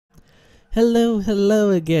Hello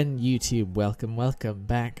again, YouTube. Welcome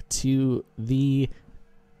back to the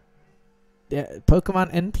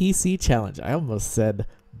Pokemon NPC challenge. I almost said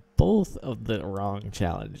both of the wrong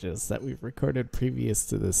challenges that we've recorded previous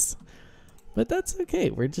to this, but that's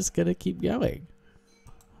okay. We're just gonna keep going.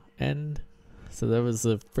 And so that was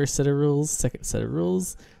the first set of rules. Second set of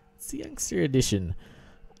rules, it's the Youngster Edition.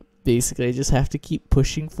 Basically, I just have to keep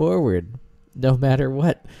pushing forward, no matter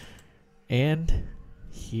what. And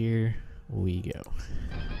here we go.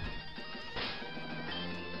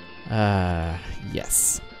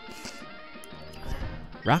 Yes.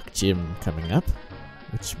 Rock Gym coming up,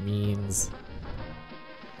 which means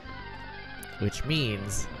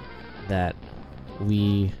that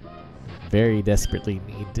we very desperately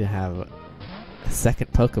need to have a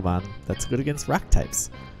second Pokemon that's good against rock types.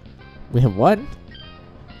 We have one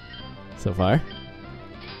so far.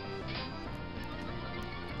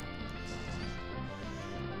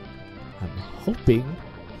 I'm hoping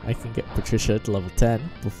I can get Patricia to level 10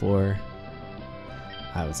 before...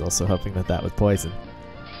 I was also hoping that that was poison.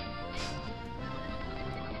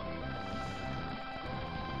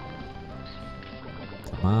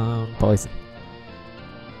 Come on, poison.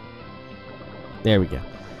 There we go.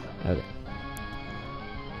 Okay.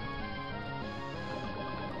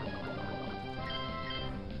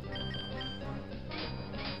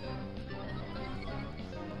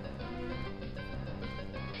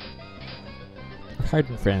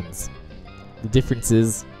 Hardened friends. The difference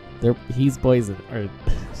is, he's poisoned, or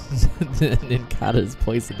Ninkata's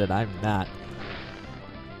poisoned and I'm not.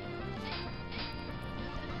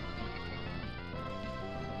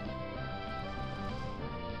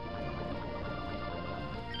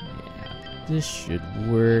 Yeah, this should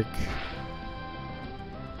work.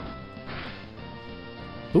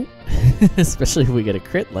 Ooh, especially if we get a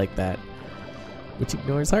crit like that, which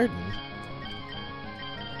ignores Harden.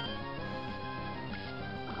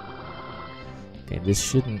 Okay, this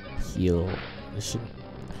shouldn't heal. This shouldn't...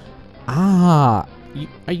 Ah!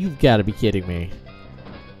 You've got to be kidding me.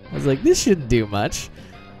 I was like, this shouldn't do much.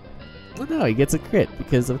 Well, no, he gets a crit,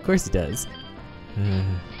 because of course he does.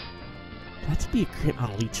 Got to be a crit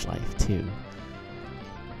on Leech Life, too.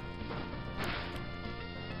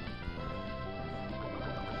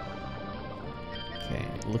 Okay,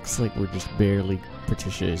 it looks like we're just barely...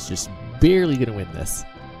 Patricia is just barely going to win this.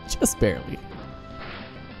 Just barely.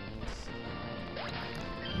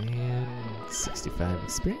 65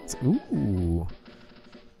 experience. Ooh.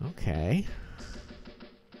 Okay.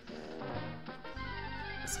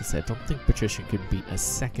 As I said, I don't think Patricia could beat a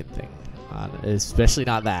second thing on it, especially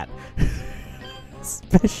not that.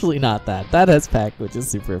 Especially not that. That has pack, which is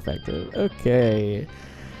super effective. Okay.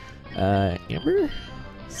 Amber?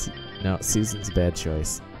 No, Susan's a bad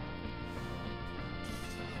choice.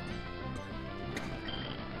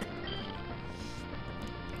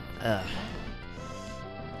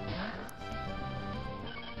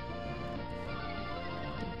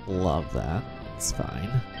 Love that. It's fine.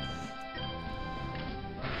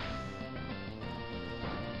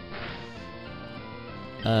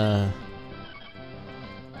 I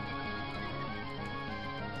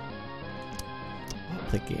don't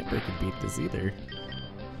think Amber can beat this either.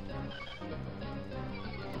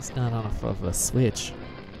 It's not on of a switch.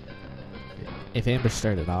 If Amber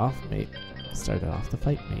started off the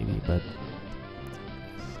fight, maybe, but.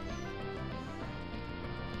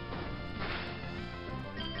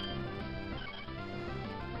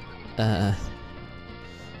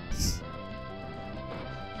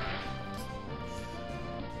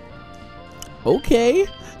 Okay.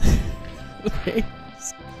 Okay.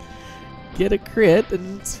 Just get a crit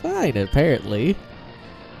and it's fine, apparently.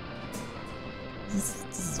 This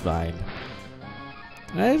is fine.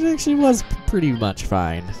 It actually was pretty much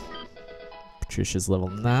fine. Patricia's level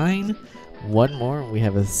 9. One more, we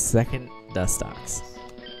have a second Dustox.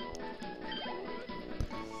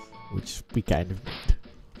 Which we kind of need.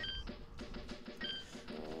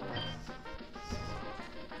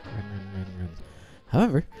 Run.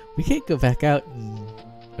 However, we can't go back out and...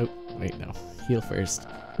 Oh, wait, no. Heal first.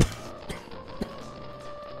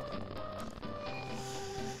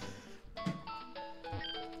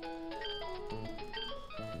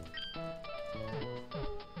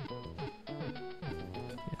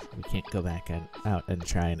 We can't go back out and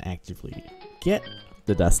try and actively get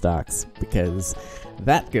the Dustox, because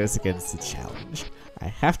that goes against the challenge. I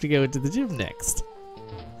have to go into the gym next.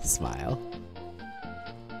 Smile.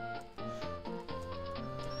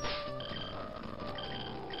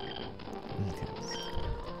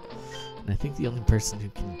 I think the only person who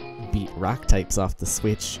can beat rock types off the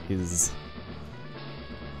switch is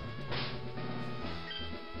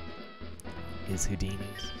Houdini.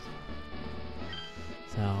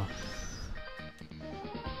 So,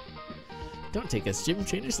 don't take us gym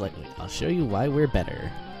trainers lightly. I'll show you why we're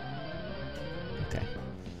better. Okay.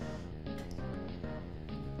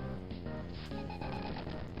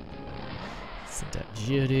 Send out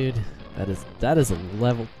Geodude. That is a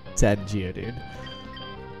level 10 Geodude.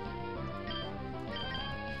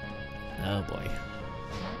 Oh boy.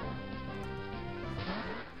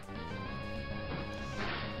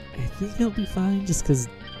 I think he'll be fine just because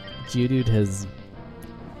Geodude has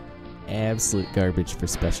absolute garbage for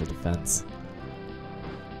special defense.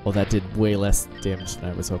 Well, that did way less damage than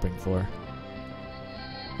I was hoping for.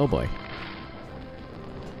 Oh boy.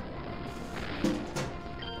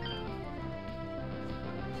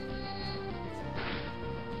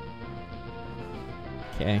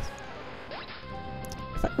 Okay.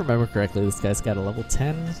 If I remember correctly, this guy's got a level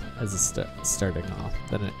 10 as a starting off,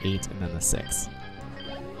 then an 8, and then a 6.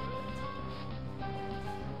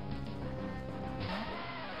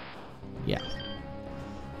 Yeah.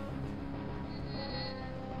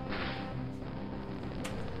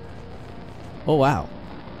 Oh, wow.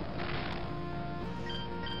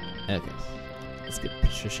 Okay. Let's get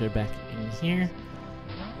Patricia back in here.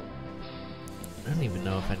 I don't even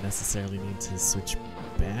know if I necessarily need to switch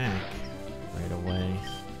back right away.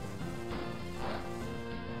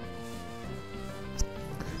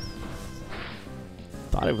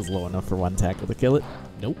 Thought it was low enough for one tackle to kill it.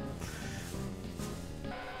 Nope.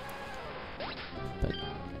 But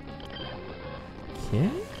okay.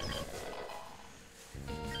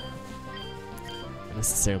 Don't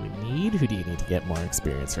necessarily need Houdini to get more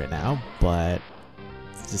experience right now, but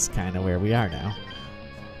it's just kind of where we are now.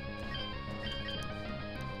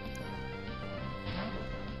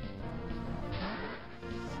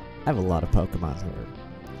 I have a lot of Pokemon who are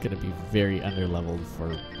going to be very underleveled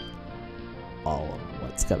for all of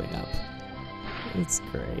what's coming up. It's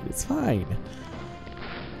great. It's fine.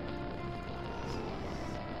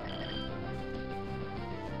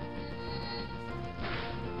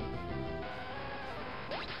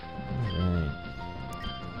 Alright.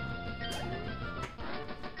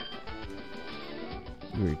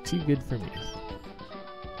 You were too good for me.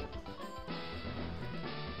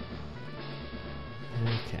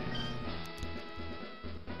 Okay.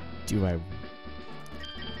 Do I...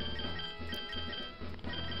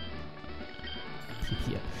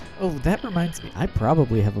 PPA. Oh, that reminds me. I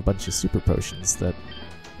probably have a bunch of super potions that...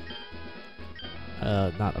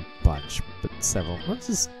 not a bunch, but several. Let's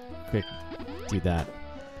just quick do that.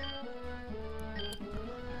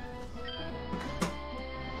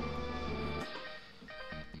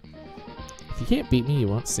 If you can't beat me, you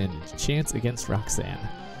won't stand a chance against Roxanne.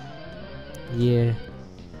 Yeah.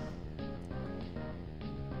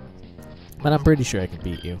 But I'm pretty sure I can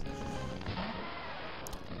beat you.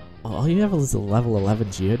 Oh, all you have is a level 11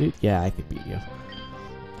 Geodude? Yeah, I can beat you.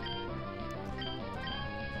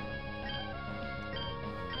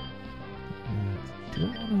 Do I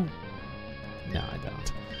want to... No, I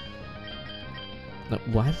don't. No,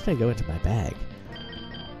 why did I go into my bag?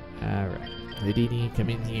 Alright. Houdini, come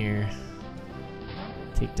in here.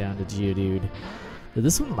 Take down the Geodude.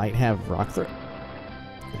 This one might have Rock Throw.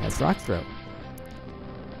 It has Rock Throw.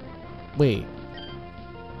 Wait.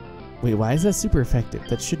 Wait, why is that super effective?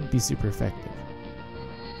 That shouldn't be super effective.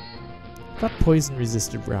 I thought poison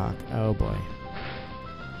resisted rock. Oh boy.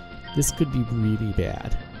 This could be really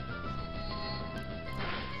bad.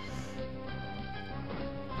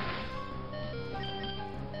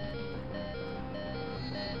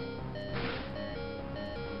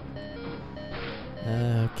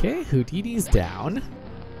 Okay, Houdini's down.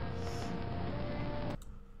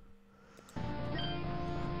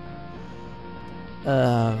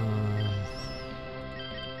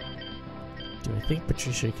 Do I think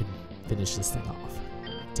Patricia can finish this thing off? I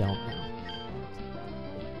don't know.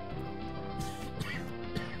 Okay.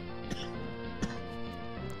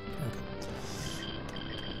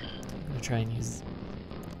 I'm gonna try and use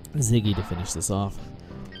Ziggy to finish this off.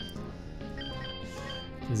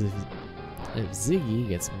 Because if Ziggy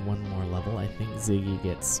gets one more level, I think Ziggy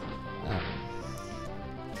gets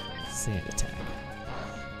Sand Attack.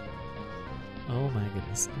 Oh my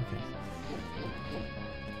goodness, okay.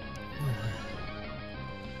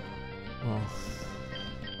 Well,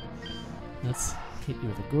 let's hit you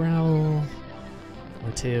with a growl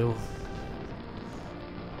or two.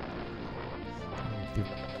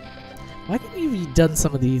 Why couldn't you have done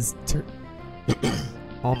some of these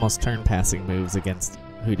almost turn-passing moves against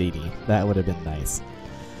Houdini? That would have been nice.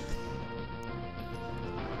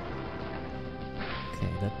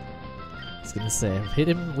 Okay, that... I was gonna say, I've hit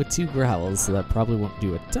him with 2 growls, so that probably won't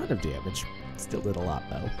do a ton of damage. Still did a lot,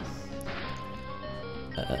 though.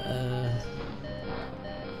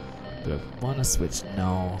 Do I want to switch?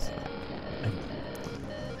 No.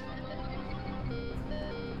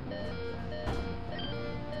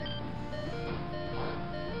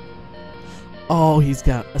 Oh, he's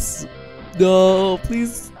got a... No,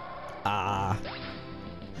 please. Ah.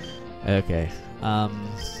 Okay.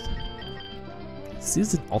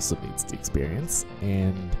 Susan also needs the experience,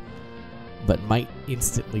 but might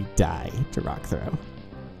instantly die to rock throw.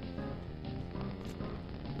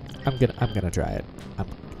 I'm gonna try it. I'm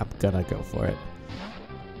gonna go for it.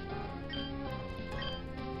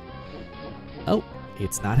 Oh,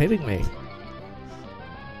 it's not hitting me.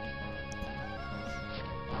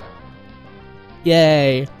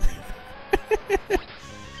 Yay!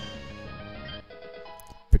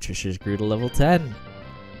 Patricia's grew to level 10.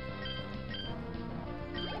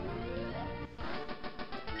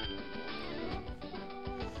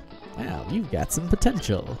 Wow, you've got some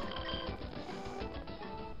potential.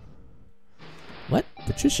 What?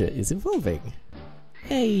 Patricia is evolving.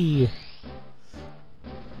 Hey!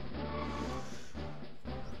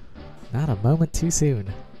 Not a moment too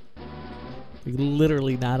soon.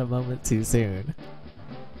 Literally not a moment too soon.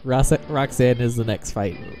 Roxanne is the next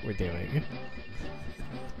fight we're doing.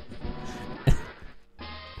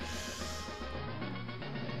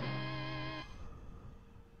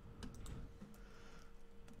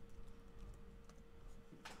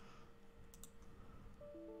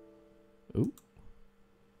 Ooh.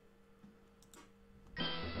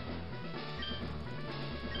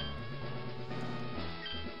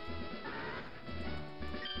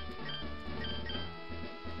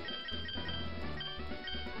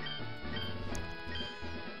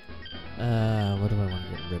 What do I want to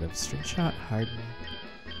get rid of? String shot, harden.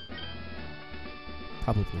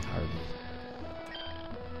 Probably harden.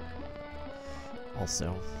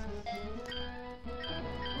 Also.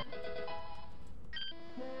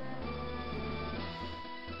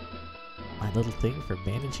 My little thing for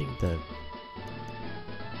managing the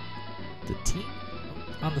team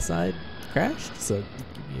on the side crashed, so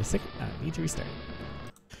give me a second. I need to restart.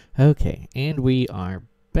 Okay, and we are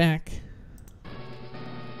back.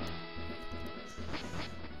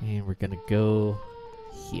 And we're gonna go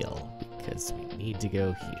heal, because we need to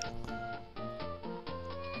go heal.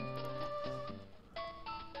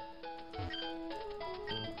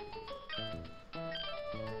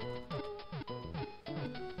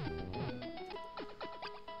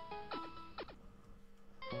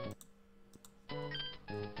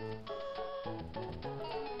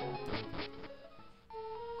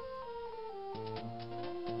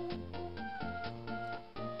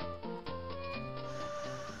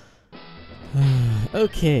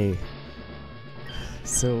 Okay,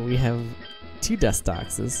 so we have two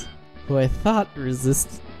Dustoxes who I thought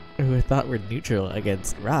were neutral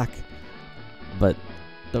against rock, but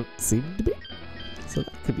don't seem to be, so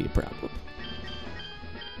that could be a problem.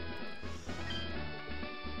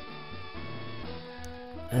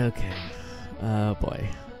 Okay, oh boy.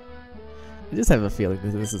 I just have a feeling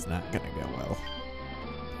that this is not gonna go well.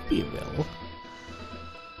 Maybe it will.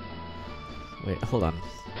 Wait, hold on.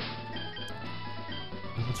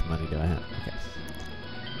 How much money do I have? Okay.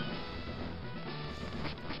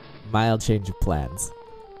 Mild change of plans.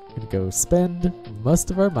 We're gonna go spend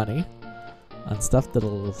most of our money on stuff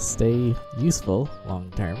that'll stay useful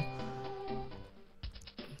long term.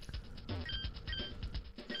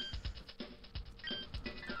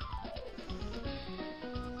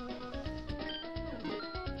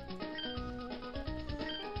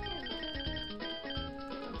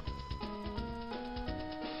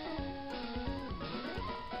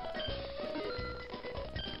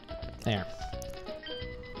 There.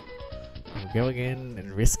 I'm going in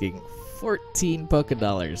and risking 14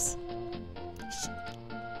 Pokédollars.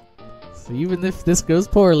 So even if this goes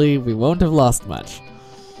poorly, we won't have lost much.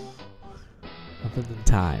 Other than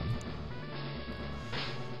time.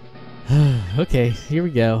 Okay, here we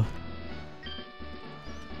go.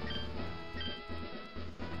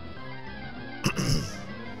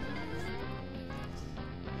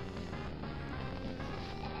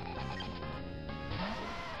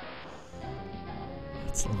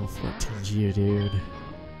 It's level 14 Geodude.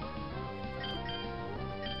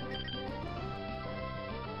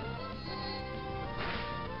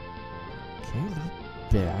 Okay,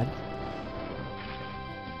 not bad.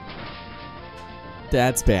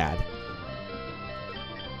 That's bad.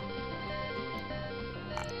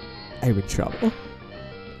 I'm in trouble.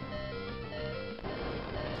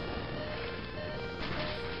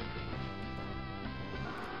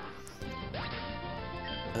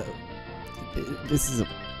 This is a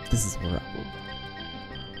problem.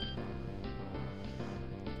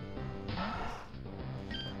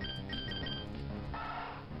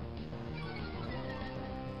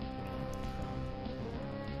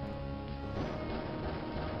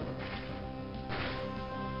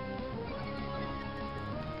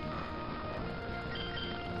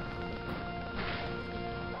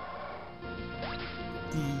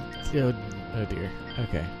 Oh dear.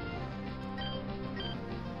 Okay.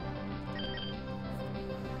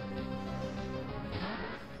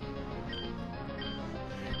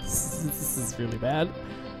 This is really bad.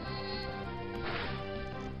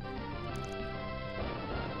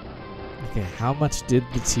 Okay, how much did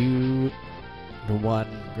the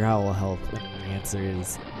 2-to-1 growl help? And the answer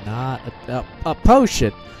is not a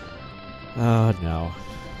potion. Oh no.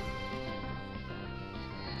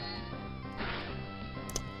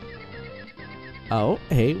 Oh,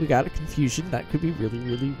 hey, we got a confusion. That could be really,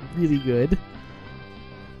 really, really good.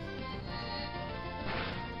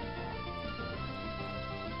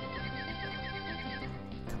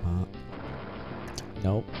 Come on.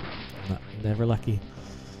 Nope. Never lucky.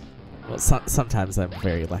 Well, sometimes I'm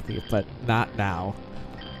very lucky, but not now.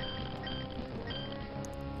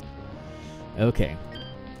 Okay.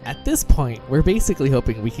 At this point, we're basically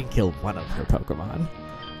hoping we can kill one of her Pokemon.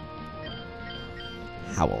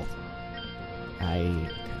 Howl. I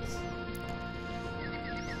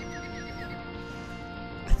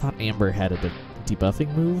thought Amber had a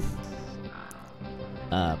debuffing move,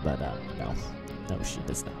 but no. No, she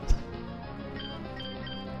does not.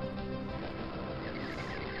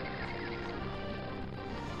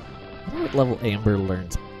 I wonder what level Amber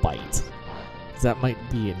learns Bite. 'Cause that might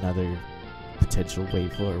be another potential way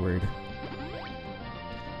forward.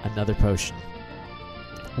 Another potion.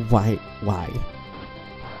 Why?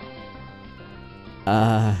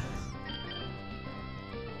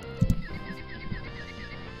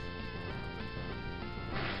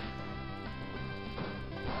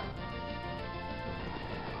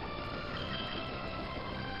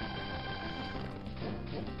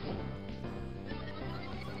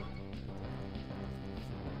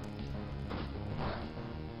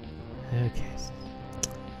 Okay.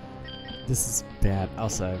 This is bad.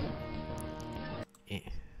 Also,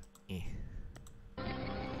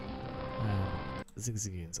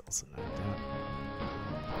 Zigzagoon's also knocked out.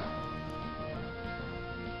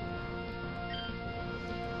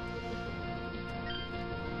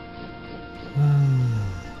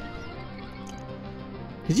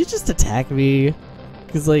 Did you just attack me?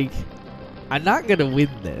 Because, like, I'm not gonna win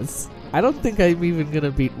this. I don't think I'm even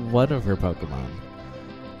gonna beat one of her Pokemon.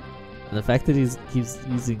 And the fact that he keeps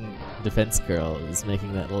using Defense Curl is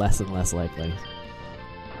making that less and less likely.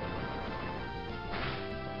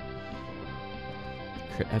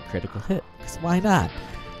 A critical hit, because why not?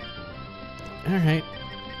 Alright.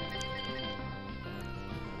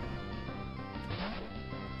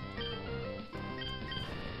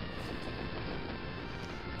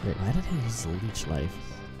 Wait, why did I use Leech Life?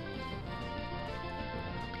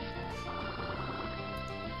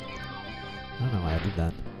 I don't know why I did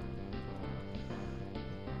that.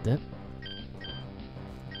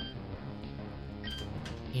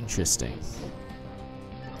 Interesting.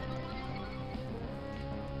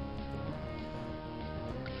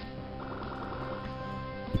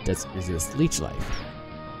 It doesn't resist Leech Life.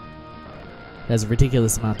 It has a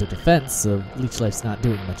ridiculous amount of defense, so Leech Life's not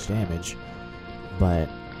doing much damage. But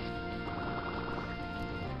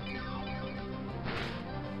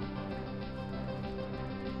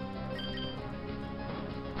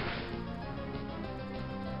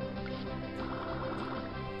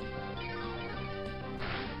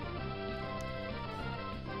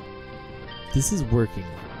this is working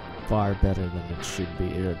far better than it should be.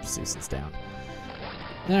 Susan's down.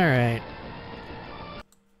 Alright.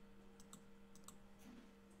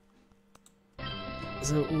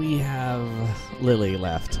 So we have Lily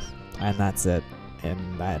left. And that's it.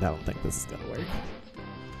 And I don't think this is gonna work.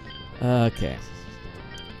 Okay.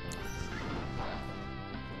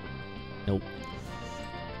 Nope.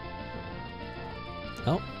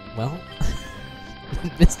 Oh, well.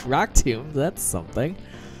 Missed Rock Tomb. That's something.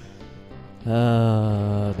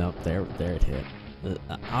 Nope, there it hit.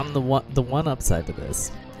 On the one upside to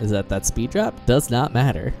this is that speed drop does not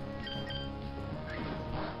matter.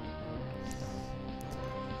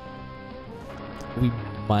 We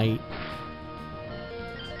might.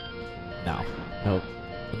 Nope.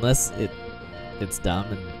 Unless it's dumb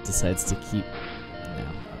and decides to keep.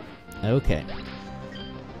 No. Okay.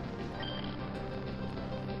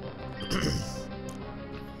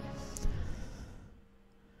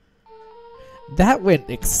 That went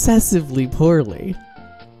excessively poorly.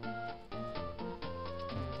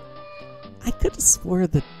 I could have swore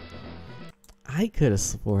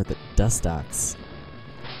that Dustox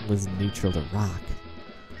was neutral to rock.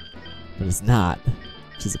 But it's not,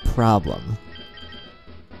 which is a problem.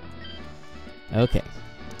 Okay,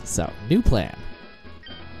 so new plan.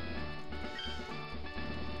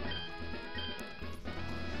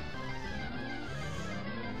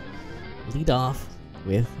 Lead off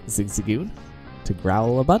with Zigzagoon to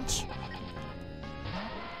growl a bunch.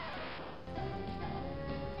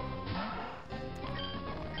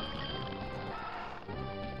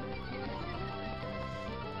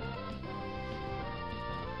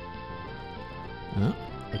 Oh,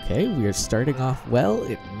 okay, we are starting off well.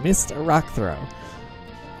 It missed a rock throw.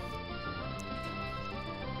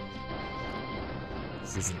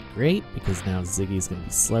 This isn't great because now Ziggy's going to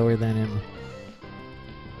be slower than him.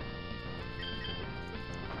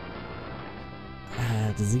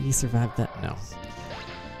 Does Ziggy survive that? No.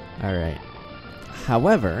 Alright.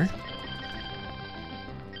 However,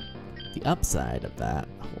 the upside of that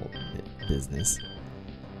whole business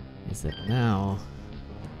is that now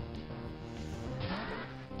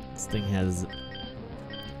this thing has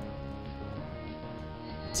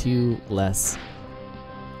 2 less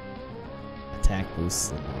attack boosts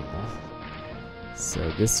than normal.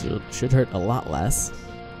 So this should hurt a lot less.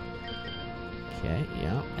 Okay,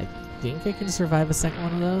 yeah. I think I can survive a second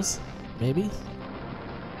one of those. Maybe?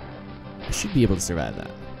 I should be able to survive that.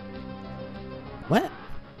 What?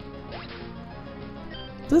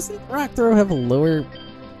 Doesn't Rock Throw have a lower...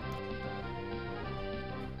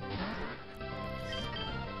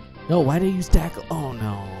 No, why did I use Tackle? Oh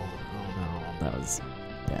no. Oh no. That was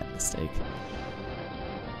a bad mistake.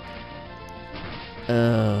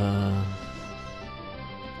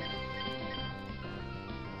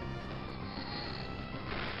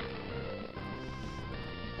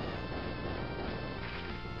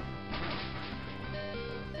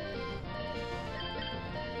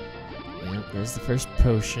 Yep, there's the first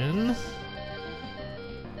potion.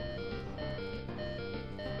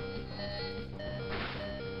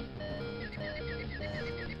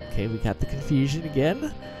 Okay, we got the confusion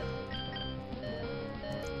again.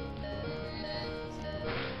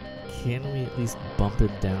 Can we at least bump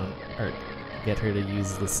it down, or get her to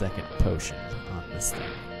use the second potion on this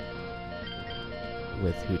thing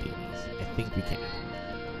with Houdini? I think we can.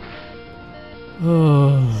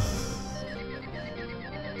 Oh.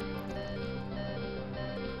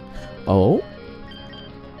 Oh.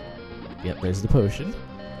 Yep, there's the potion.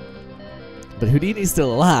 But Houdini's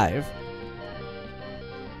still alive.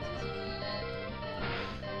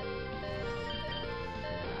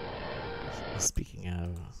 Speaking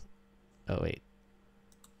of... Oh, wait.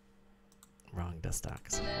 Wrong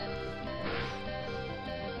Dustox.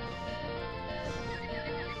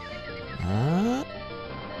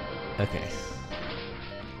 Okay.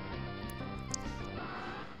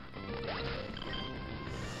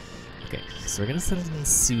 Okay, so we're gonna send in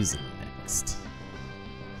Susan next.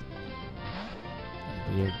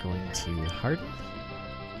 And we are going to harden.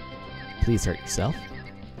 Please hurt yourself.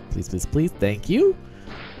 Please, please, please. Thank you.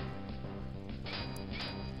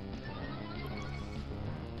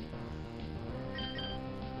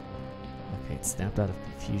 Okay, it snapped out of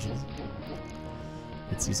confusion.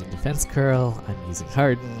 It's using Defense Curl. I'm using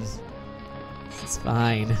Harden. This is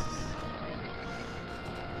fine.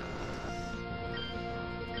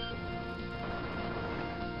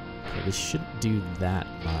 Okay, this shouldn't do that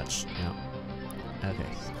much. No. Okay,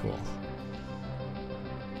 cool.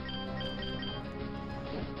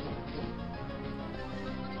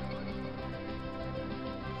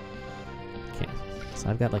 Okay, so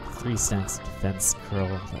I've got like 3 stacks of Defense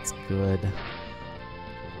Curl. That's good.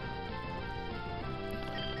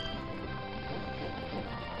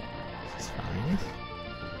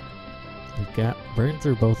 We've got burned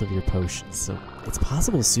through both of your potions, so it's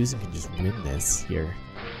possible Susan can just win this here.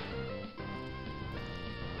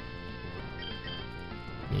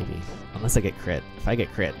 Maybe. Unless I get crit. If I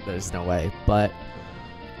get crit, there's no way. But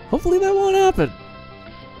hopefully that won't happen.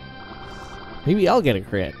 Maybe I'll get a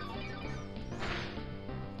crit.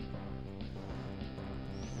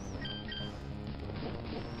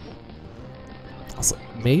 Also,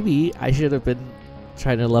 maybe I should have been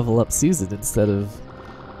trying to level up Susan instead of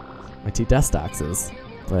my 2 Dustoxes,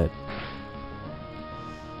 but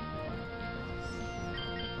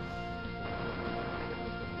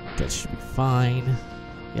that should be fine.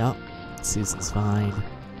 Yep, Susan's fine.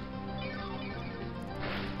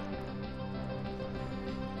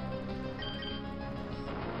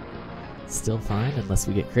 Still fine unless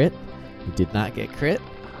we get crit. We did not get crit.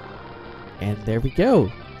 And there we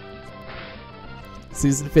go.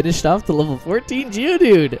 Susan finished off the level 14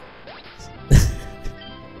 Geodude.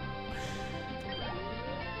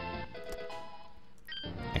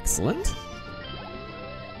 Excellent.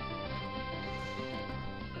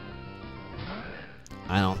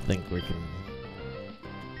 I don't think we can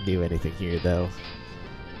do anything here, though.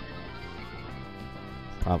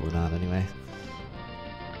 Probably not, anyway.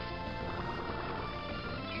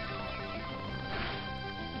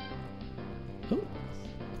 Oh,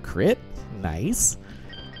 crit. Nice.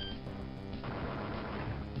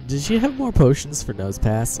 Does she have more potions for Nose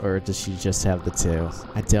Pass, or does she just have the 2?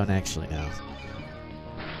 I don't actually know.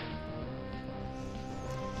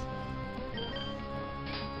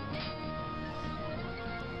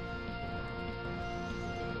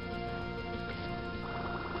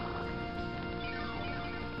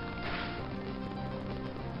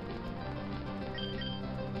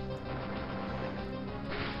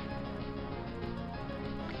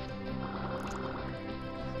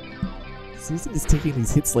 Susan is taking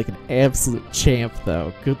these hits like an absolute champ,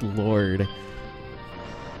 though. Good lord.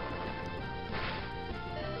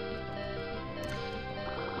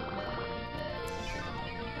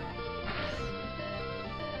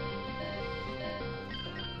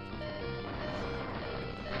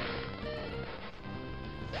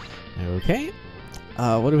 Okay.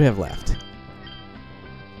 What do we have left?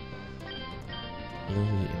 Lily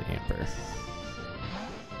and Amber.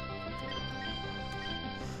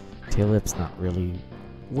 Tail Whip's not really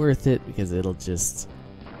worth it because it'll just...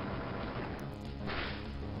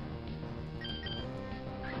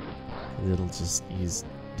 use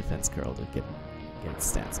Defense Curl to get its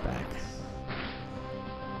stats back.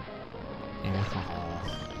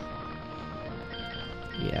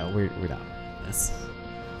 Yeah, we're done with this.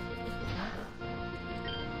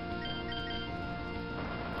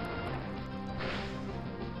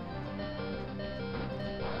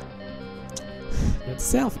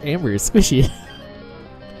 Itself, Amber is squishy.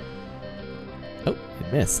 Oh,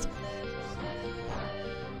 it missed.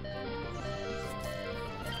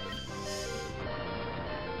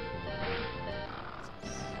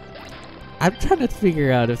 I'm trying to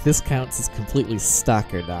figure out if this counts as completely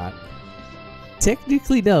stuck or not.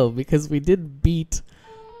 Technically no, because we did beat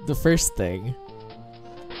the first thing.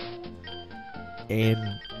 And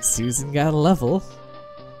Susan got a level.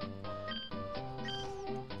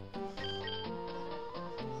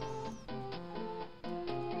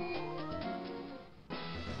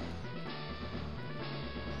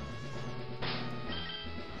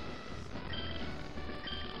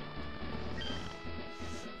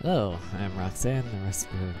 Hello, I'm Roxanne, the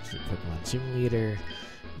Rescue Pokemon Gym Leader.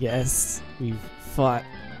 Yes, we've fought.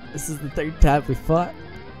 This is the 3rd time we fought.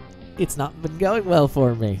 It's not been going well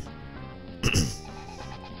for me.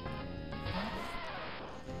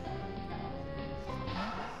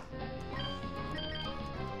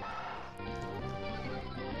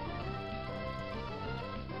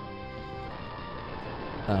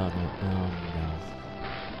 Oh no.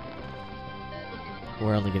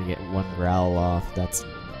 We're only gonna get 1 growl off. That's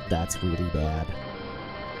really bad.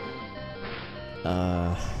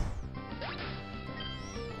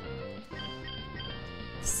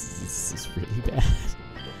 This is really bad.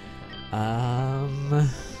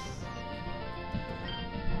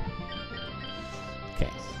 Okay.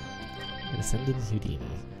 I'm gonna send in Houdini.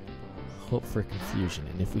 Hope for confusion,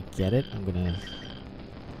 and if we get it, I'm gonna...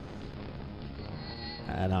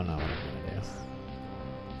 I don't know what I'm gonna do.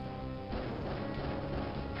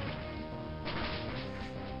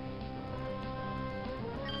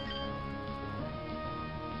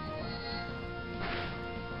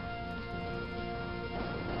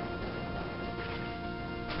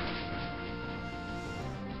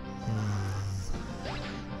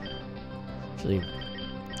 Actually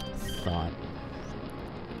thought.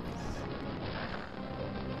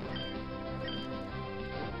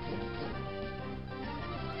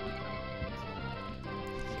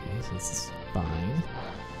 Okay, so this is fine.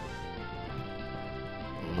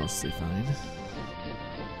 Mostly fine.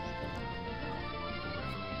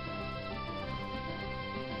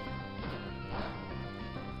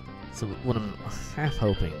 So what I'm half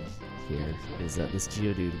hoping here is that this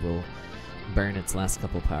Geodude will burn its last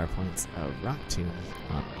couple power points of Rock Tomb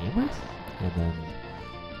on Amber, and then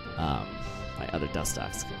my other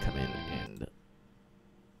Dustox can come in and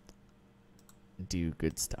do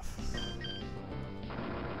good stuff.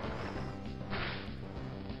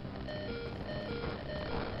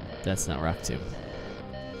 That's not Rock Tomb.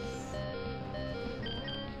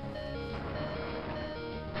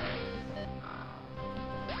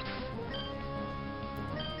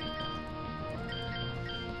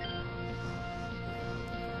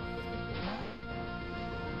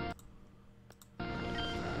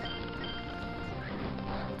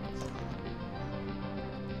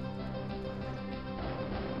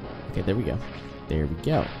 Okay, there we go. There we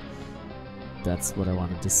go. That's what I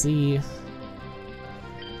wanted to see.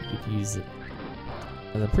 We could use it.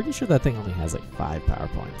 And I'm pretty sure that thing only has like 5 power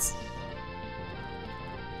points.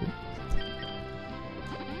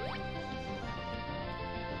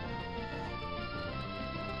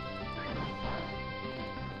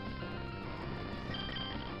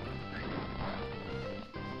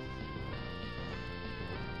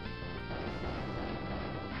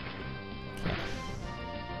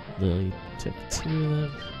 Lily took 2 of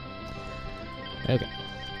them. Okay.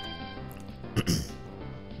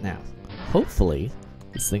 Now, hopefully,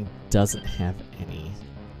 this thing doesn't have any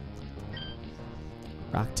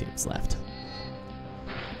rock tubes left.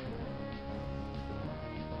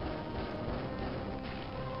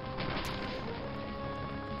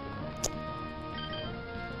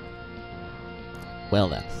 Well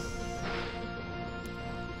then.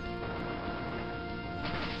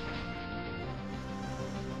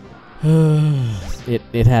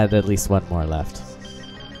 It had at least one more left.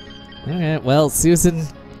 Okay, well, Susan,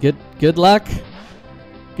 good luck.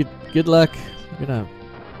 Good luck. I'm gonna.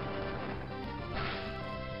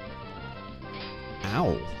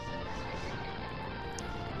 Ow.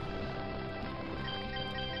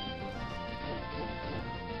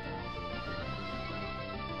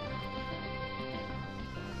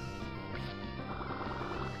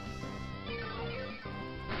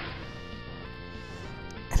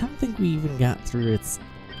 I don't think we even got through its.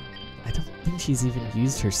 I don't think she's even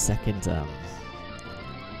used her second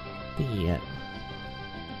thingy yet.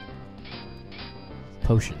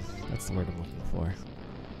 Potion. That's the word I'm looking for.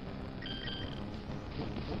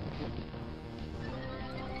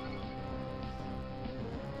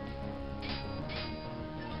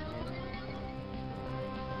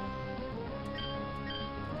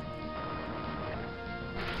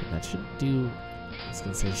 That shouldn't do. I was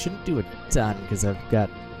gonna say shouldn't do a ton because I've got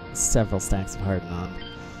several stacks of harden on.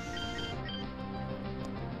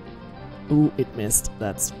 Ooh, it missed.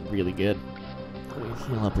 That's really good. Let me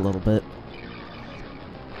heal up a little bit.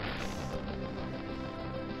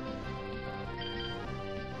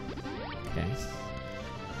 Okay.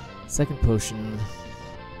 Second potion.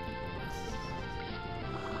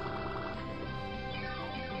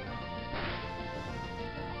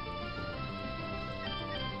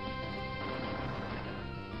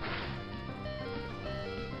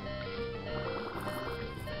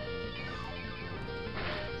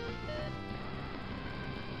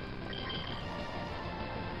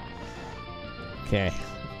 Okay.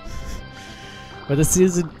 Whether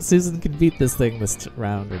Susan can beat this thing this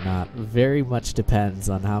round or not very much depends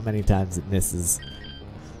on how many times it misses.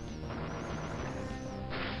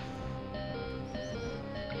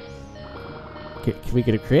 Okay, can we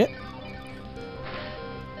get a crit?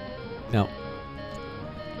 No.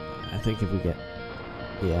 I think if we get...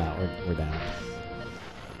 Yeah, we're down.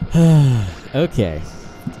 Okay.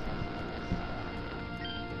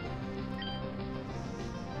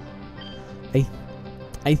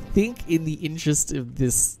 I think in the interest of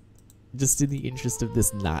this, just in the interest of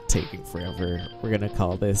this not taking forever, we're gonna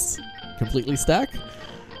call this completely stuck.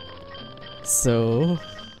 So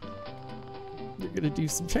we're gonna do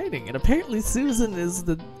some training, and apparently Susan is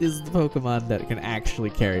the Pokemon that can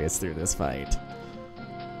actually carry us through this fight,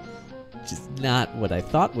 which is not what I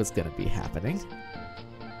thought was gonna be happening.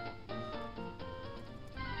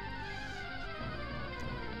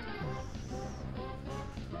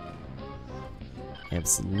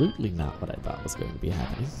 Absolutely not what I thought was going to be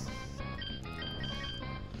happening.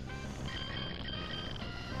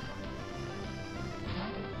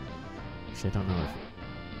 Actually, I don't know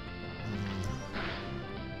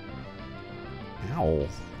if... Ow.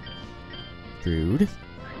 Rude.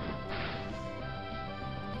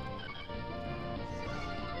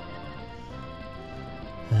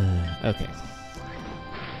 Okay.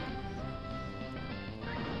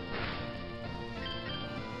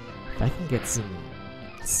 If I can get some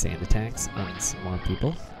sand attacks on some more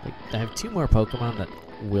people. Like, I have 2 more Pokemon that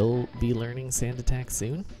will be learning sand attacks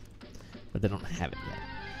soon, but they don't have it yet.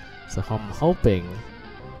 So I'm hoping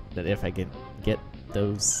that if I can get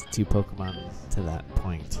those 2 Pokemon to that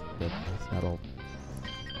point, then that'll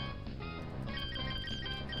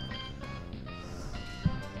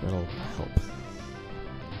help.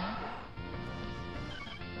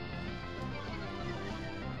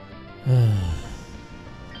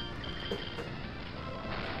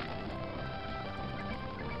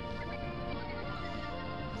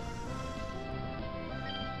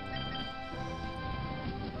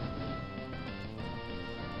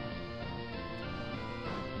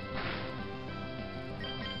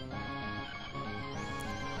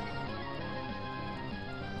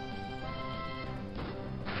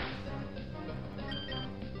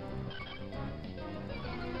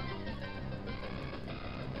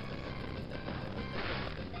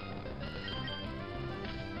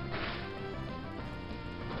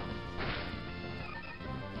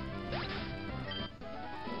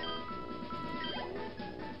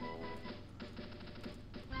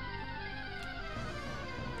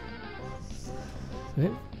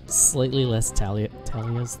 Slightly less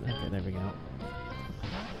Talias. Okay, there we go.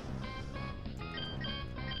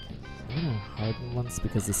 hardened ones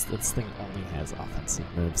because this thing only has offensive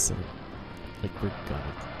moves, so like we're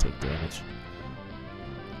gonna take damage.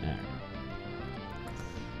 Alright.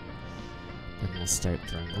 Then we'll start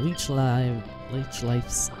throwing leech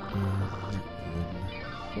lives, and then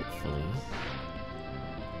hopefully,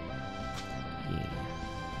 yeah.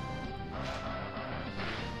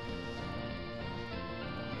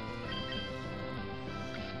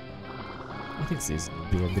 I think Susan will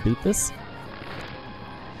be able to beat this.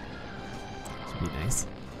 Should be nice.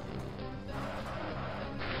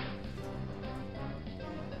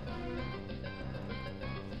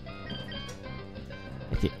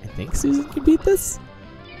 Okay, I think Susan can beat this?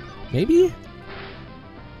 Maybe?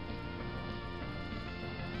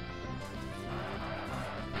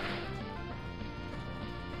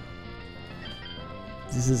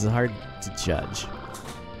 This is hard to judge.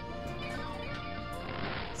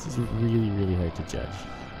 This is really, really hard to judge.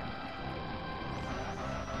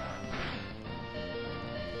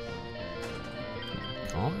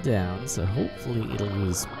 Calm down, so hopefully it'll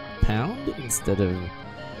use pound instead of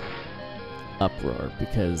uproar,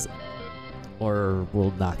 because or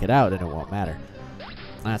we'll knock it out and it won't matter.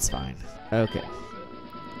 That's fine. Okay.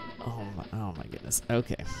 Oh my goodness.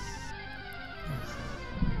 Okay.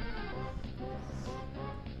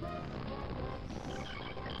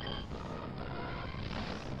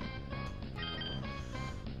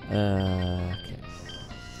 Okay.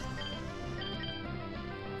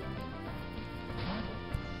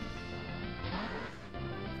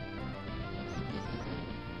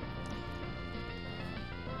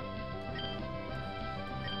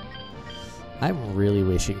 I'm really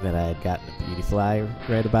wishing that I had gotten a Beautyfly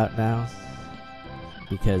right about now,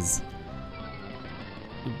 because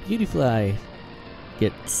Beautyfly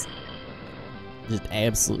gets just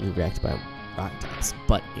absolutely wrecked by rock types,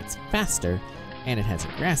 but it's faster, and it has a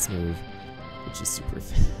grass move, which is super.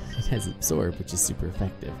 It has absorb, which is super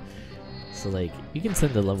effective. So like, you can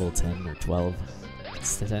send a level 10 or 12,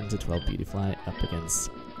 10 to 12 Beautyfly up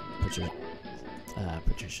against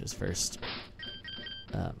Patricia's first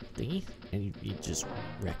thingy, and you just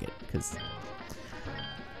wreck it, because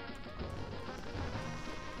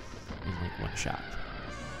in like one shot.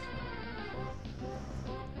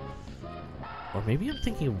 Or maybe I'm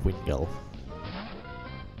thinking of Wingull.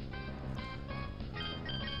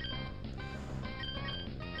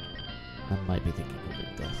 I might be thinking of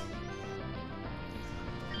Wingull.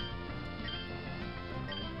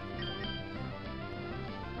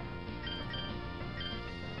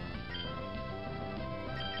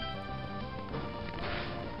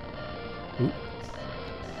 Ooh.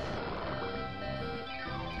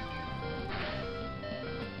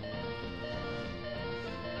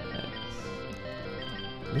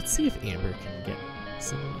 Let's see if Amber can get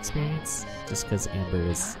some experience, just because Amber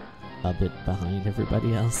is a bit behind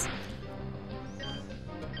everybody else.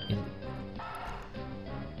 And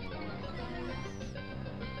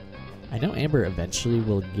I know Amber eventually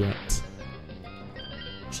will get...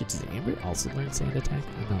 Actually, does Amber also learn Sand Attack?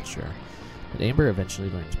 I'm not sure. But Amber eventually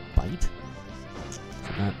learns Bite.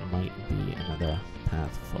 So that might be another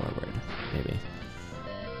path forward, maybe.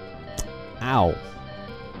 Ow!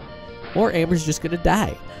 Or Amber's just gonna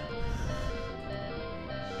die.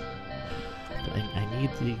 But I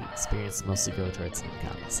need the experience to mostly go towards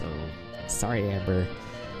income, so sorry, Amber.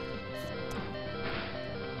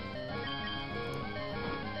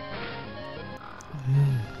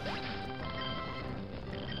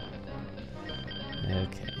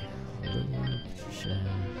 Okay. Patricia.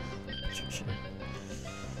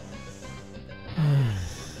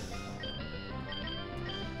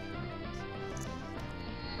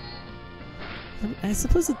 I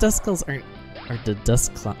suppose the Duskulls are the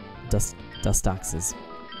Dustoxes.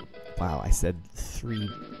 Wow, I said 3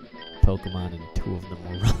 Pokemon and 2 of them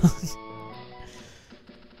were wrong.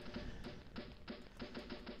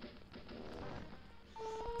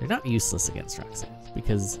 They're not useless against Roxanne,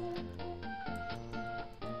 because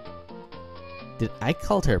I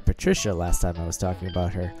called her Patricia last time I was talking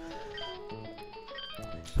about her.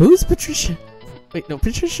 Who's Patricia? Wait, no,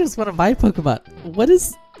 Patricia's one of my Pokemon. What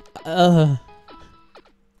is...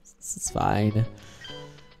 This is fine.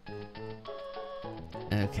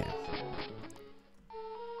 Okay.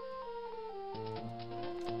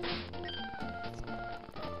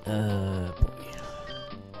 Boy.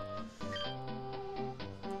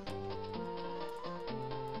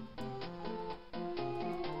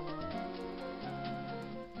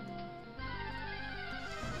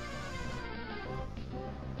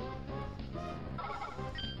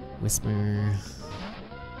 Whisper.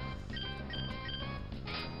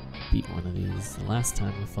 Beat one of these the last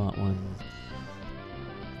time we fought one.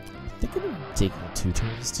 thinking of taking 2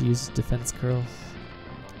 turns to use defense curl.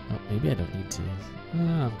 Oh, maybe I don't need to.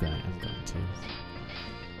 I'm going to.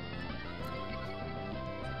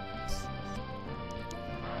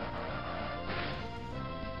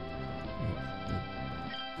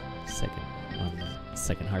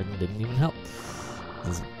 Second harden didn't even help.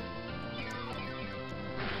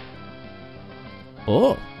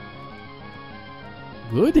 Oh!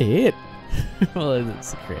 Good hit! Well,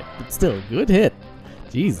 it's a crit, but still, good hit.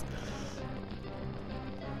 Jeez.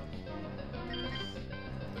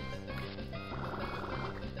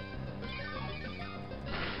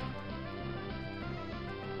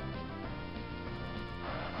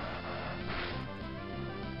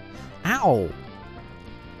 Ow!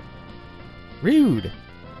 Rude!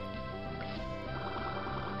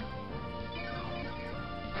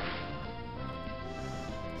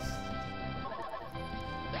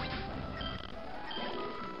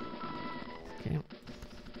 Okay.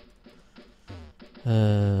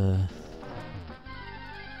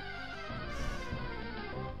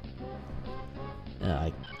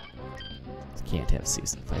 I can't have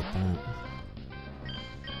Susan fight that.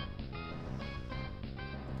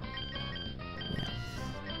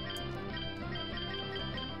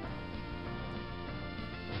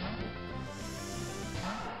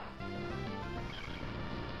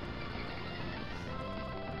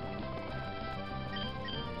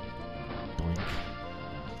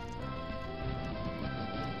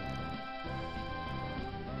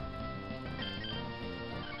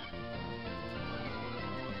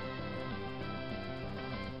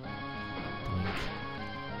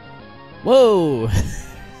 Whoa!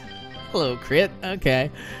 Hello, crit.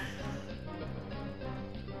 Okay.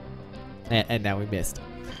 And now we missed.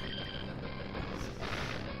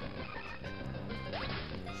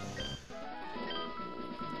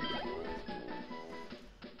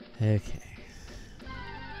 Okay.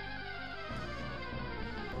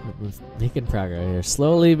 We're making progress here.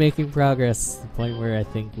 Slowly making progress. To the point where I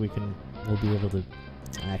think we'll be able to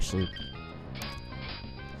actually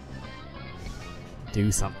do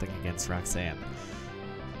something against Roxanne.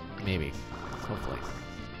 Maybe. Hopefully.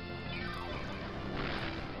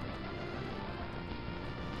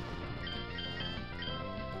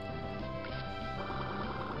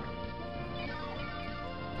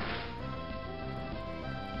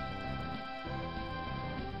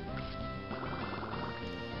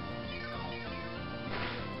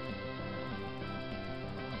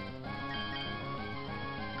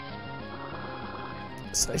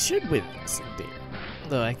 So I should win this indeed.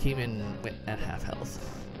 Though I came in at half health.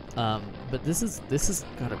 But this is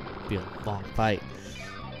gotta be a long fight.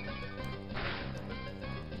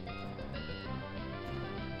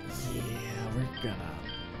 Yeah,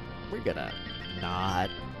 we're gonna not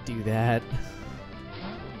do that.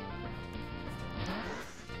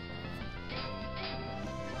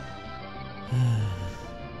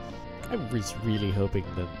 I was really hoping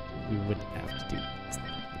that we wouldn't have to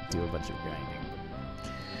do a bunch of grinding.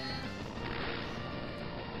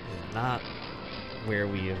 Not where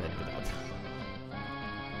we have ended up.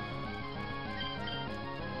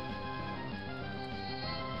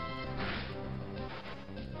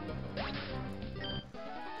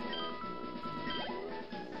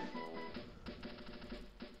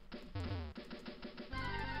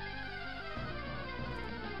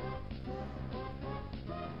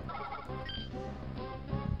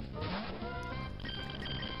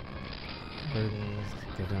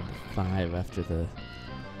 Go down to 5 after the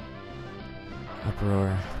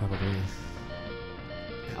uproar, probably.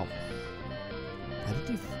 Ow. How did I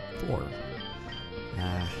do 4?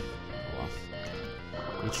 Well.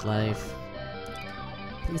 Each life.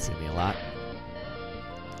 Please heal me a lot.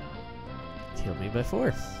 Heal me by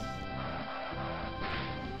 4.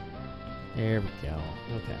 There we go.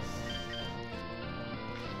 Okay.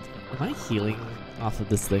 Am I healing off of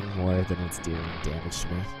this thing more than it's doing damage to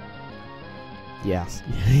me? Yeah.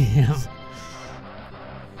 Yeah.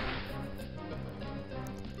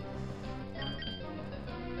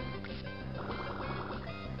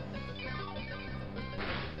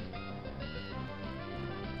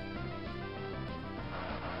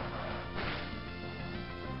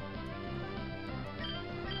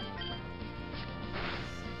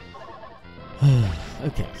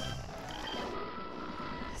 Okay.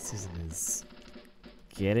 Susan is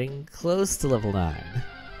getting close to level 9.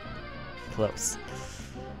 Close.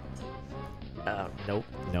 Nope.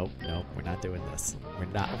 We're not doing this. We're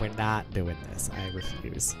not doing this. I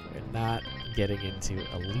refuse. We're not getting into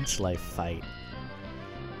a leech life fight.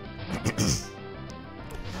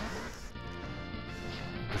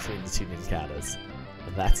 Between the 2 Ninkatas.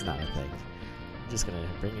 That's not a thing. I'm just gonna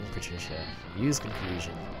bring in Patricia, use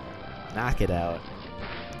confusion, knock it out,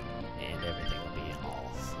 and everything will be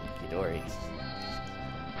all hunky-dory.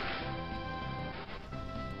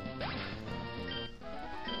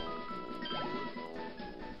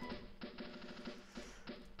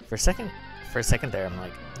 For a second there, I'm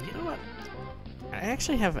like, you know what? I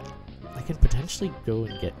actually have, I can potentially go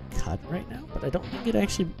and get cut right now, but I don't think it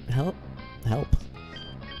actually help.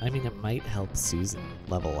 I mean, it might help Susan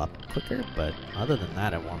level up quicker, but other than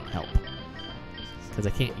that, it won't help. Because I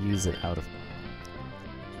can't use it out of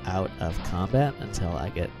combat until I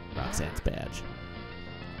get Roxanne's badge.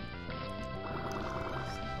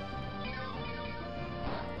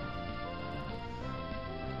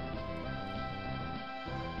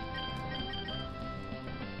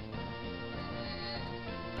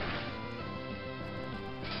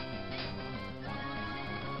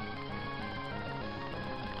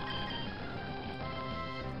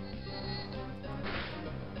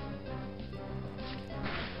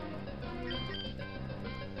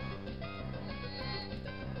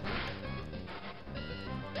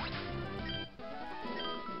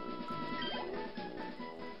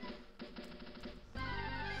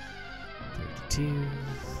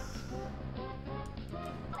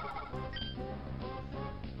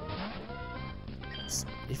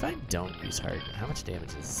 If I don't use Harden, how much damage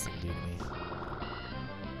does this thing do to me?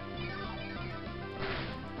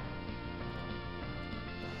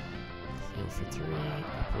 Heal for 3,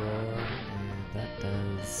 uproar, and that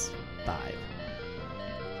does 5.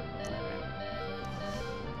 Alright.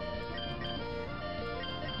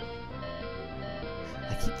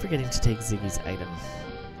 I keep forgetting to take Ziggy's item.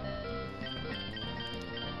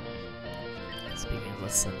 Speaking of,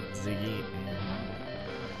 let's send in Ziggy, and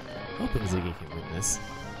hoping Ziggy can win this.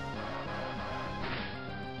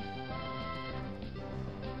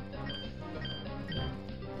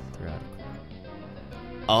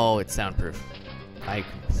 Oh, it's soundproof. I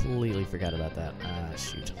completely forgot about that. Ah,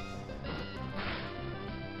 shoot.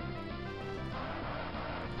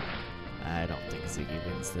 I don't think Ziggy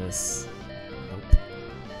wins this. Nope.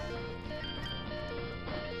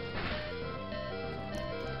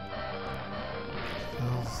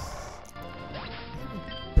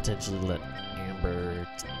 Potentially let Amber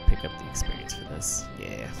pick up the experience for this.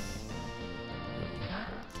 Yeah.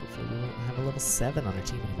 Hopefully we won't have a level 7 on our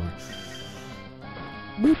team anymore.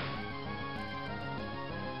 Boop.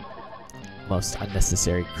 Most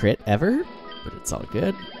unnecessary crit ever, but it's all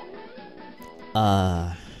good.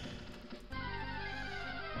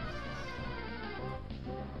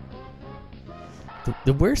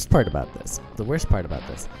 The worst part about this,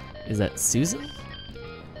 is that Susan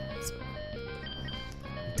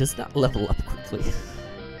does not level up quickly.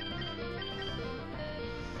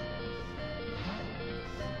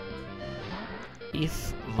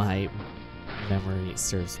 If my memory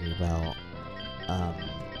serves me well,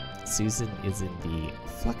 Susan is in the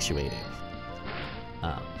fluctuating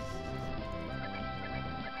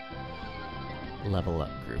level up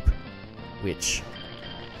group, which,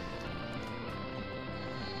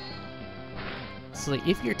 so like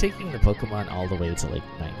if you're taking the Pokemon all the way to like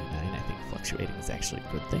 99, I think fluctuating is actually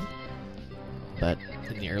a good thing. But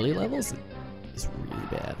in the early levels, it is really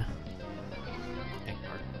bad. Or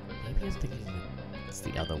maybe I'm thinking that it's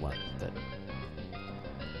the other one that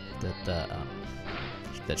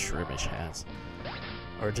Shroomish has.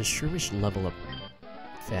 Or does Shroomish level up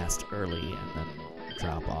fast early and then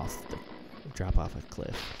drop off a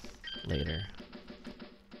cliff later?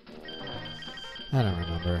 I don't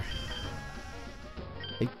remember.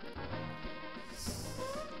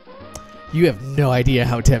 You have no idea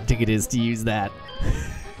how tempting it is to use that.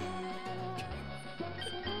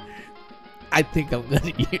 I think I'm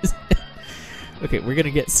gonna use it. Okay, we're gonna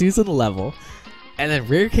get Susan level, and then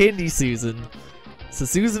Rare Candy Susan, so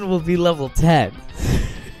Susan will be level 10.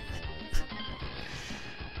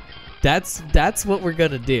 That's what we're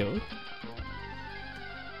gonna do.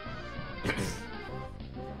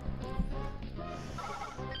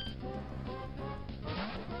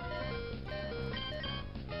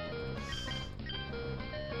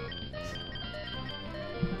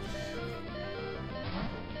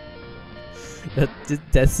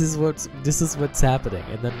 This is what's happening,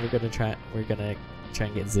 and then we're gonna try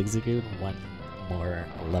and get Zigzagoon one more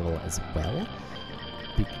level as well.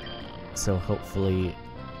 So hopefully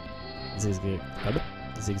Zigzagoon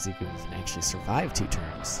can actually survive 2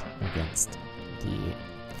 turns against the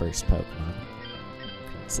first Pokemon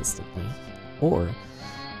consistently, or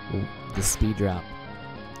the speed drop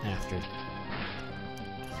after.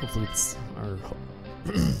 Hopefully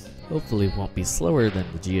hopefully it won't be slower than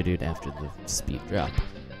the Geodude after the speed drop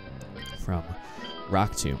from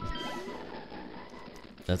Rock Tomb.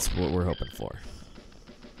 That's what we're hoping for.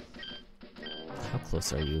 How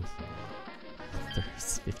close are you?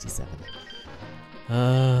 There's 57.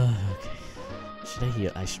 Okay. Should I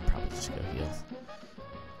heal? I should probably just go heal.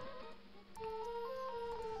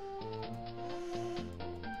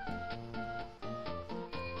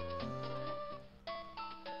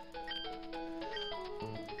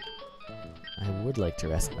 I would like to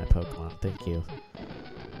rest my Pokemon, thank you.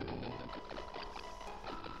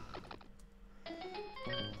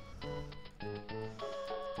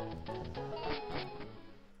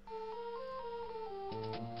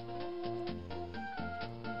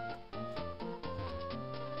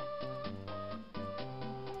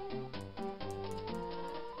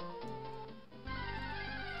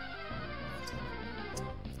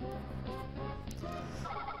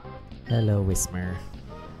 Hello, Whismer.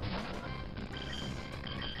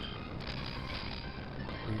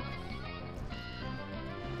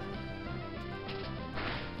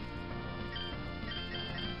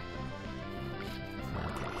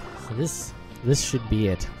 Okay, so this should be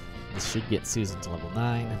it. This should get Susan to level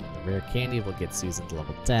 9, and the rare candy will get Susan to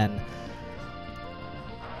level 10.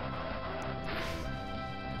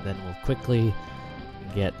 Then we'll quickly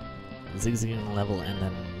get Zigzag in level, and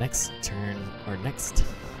then next turn, or next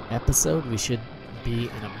episode, we should be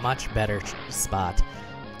in a much better spot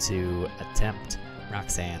to attempt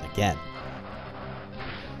Roxanne again.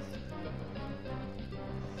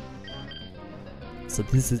 So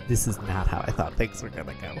this is not how I thought things were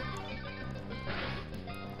gonna go.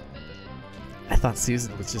 I thought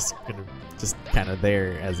Susan was just kind of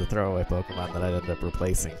there as a throwaway Pokemon that I'd end up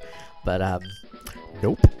replacing, but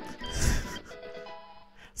nope.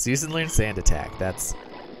 Susan learned Sand Attack. That's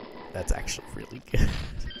actually really good.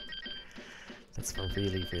 That's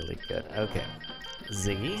really, really good. Okay.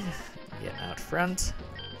 Ziggy, get out front.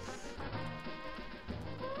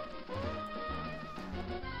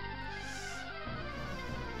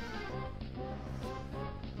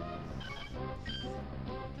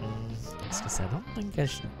 I don't think I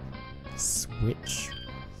should switch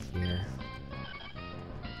here.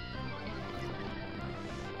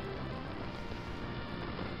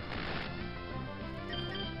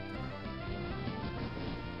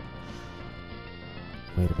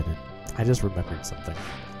 Wait a minute. I just remembered something.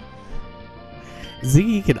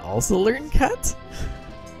 Ziggy can also learn Cut?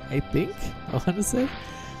 I think, I want to say.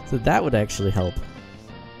 So that would actually help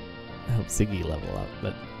Ziggy level up,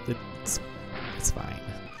 but it's fine.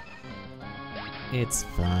 It's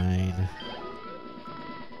fine.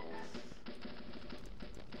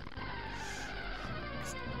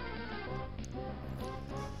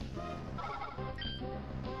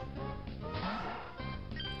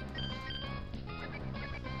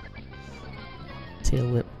 Tail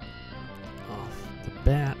Whip off the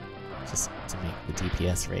bat, just to make the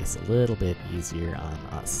DPS race a little bit easier on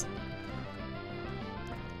us.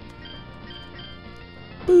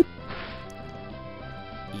 Boop!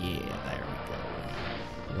 Yeah, there we go.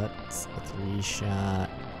 That's a 3-shot.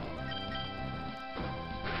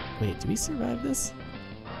 Wait, do we survive this?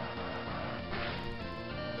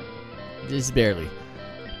 Just barely.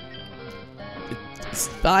 It's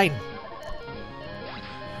fine.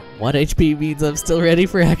 1 HP means I'm still ready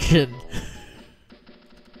for action.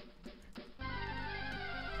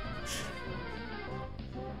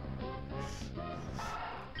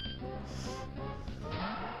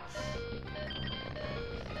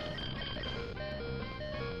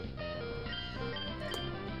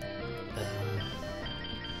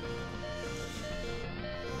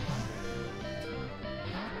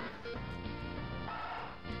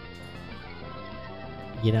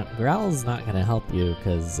 You know, Growl's not going to help you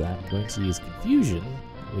because I'm going to use Confusion,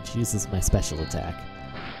 which uses my special attack.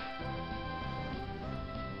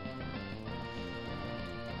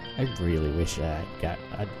 I really wish I'd gotten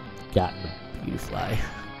a Beautifly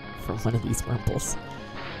from one of these Rumples.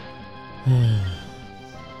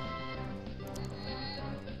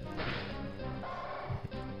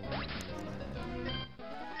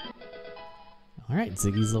 Alright,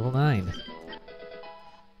 Ziggy's level 9.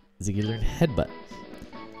 Ziggy learned Headbutt.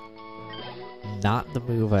 Not the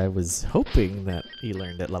move I was hoping that he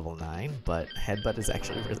learned at level 9, but Headbutt is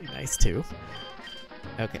actually really nice too.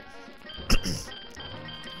 Okay.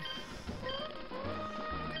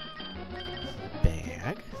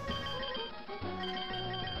 Bag.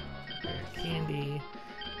 Rare candy.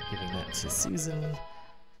 Giving that to Susan.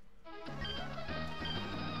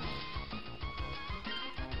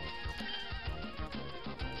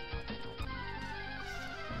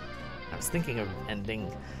 I was thinking of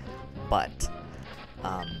ending, but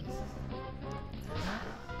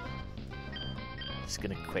just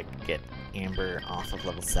gonna quick get Amber off of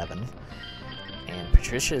level 7, and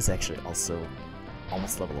Patricia is actually also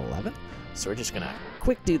almost level 11. So we're just gonna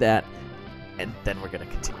quick do that, and then we're gonna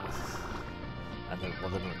continue. And then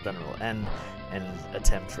we'll end and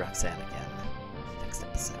attempt Roxanne again next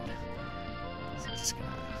episode. So we're just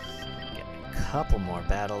gonna get a couple more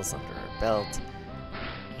battles under our belt,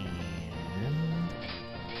 and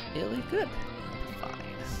it'll be good. Fine.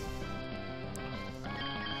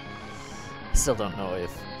 I still don't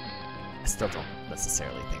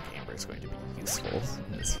necessarily think Amber is going to be useful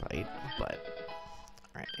in this fight, but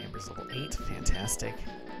alright, Amber's level 8, fantastic.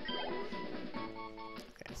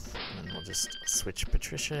 Okay, and then we'll just switch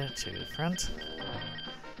Patricia to the front.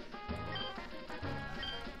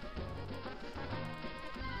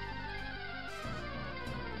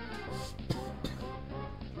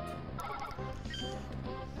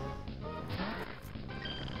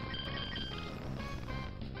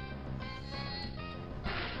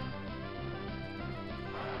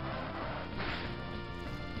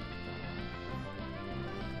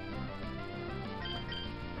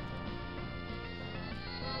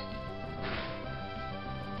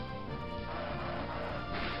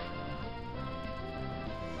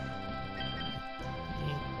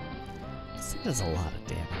 It does a lot of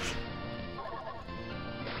damage.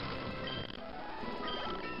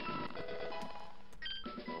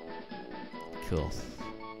 Cool.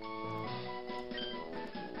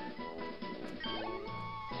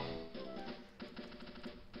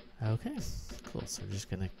 Okay, cool. So we're just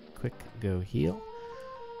gonna quick go heal.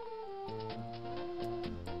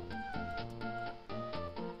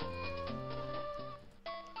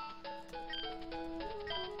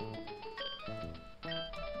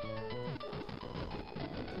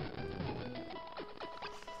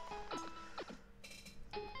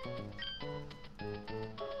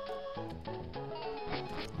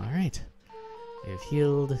 Alright, we've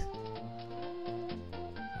healed.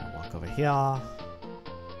 I'll walk over here.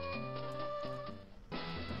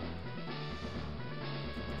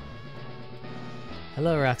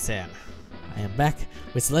 Hello, Roxanne. I am back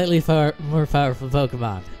with slightly more powerful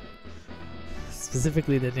Pokemon.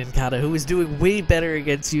 Specifically the Nincada, who is doing way better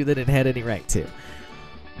against you than it had any right to.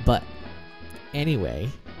 But, anyway.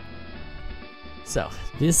 So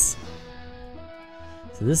this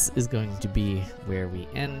is going to be where we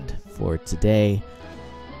end for today.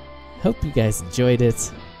 Hope you guys enjoyed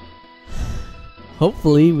it.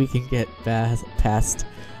 Hopefully we can get past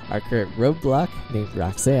our current roadblock named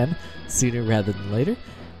Roxanne sooner rather than later.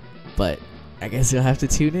 But I guess you'll have to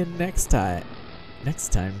tune in next time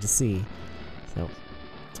to see.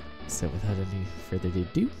 So without any further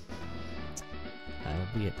ado,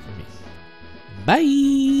 that'll be it for me.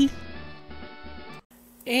 Bye!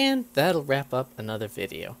 And that'll wrap up another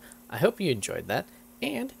video. I hope you enjoyed that,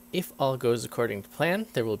 and if all goes according to plan,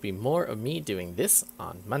 there will be more of me doing this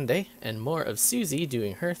on Monday, and more of Susie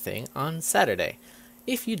doing her thing on Saturday.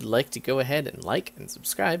 If you'd like to go ahead and like and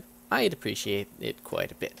subscribe, I'd appreciate it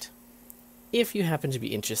quite a bit. If you happen to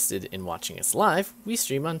be interested in watching us live, we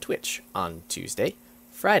stream on Twitch on Tuesday,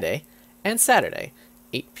 Friday, and Saturday,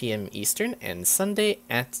 8 p.m. Eastern, and Sunday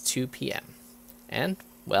at 2 p.m. And,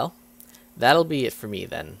 well, that'll be it for me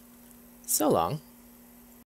then. So long.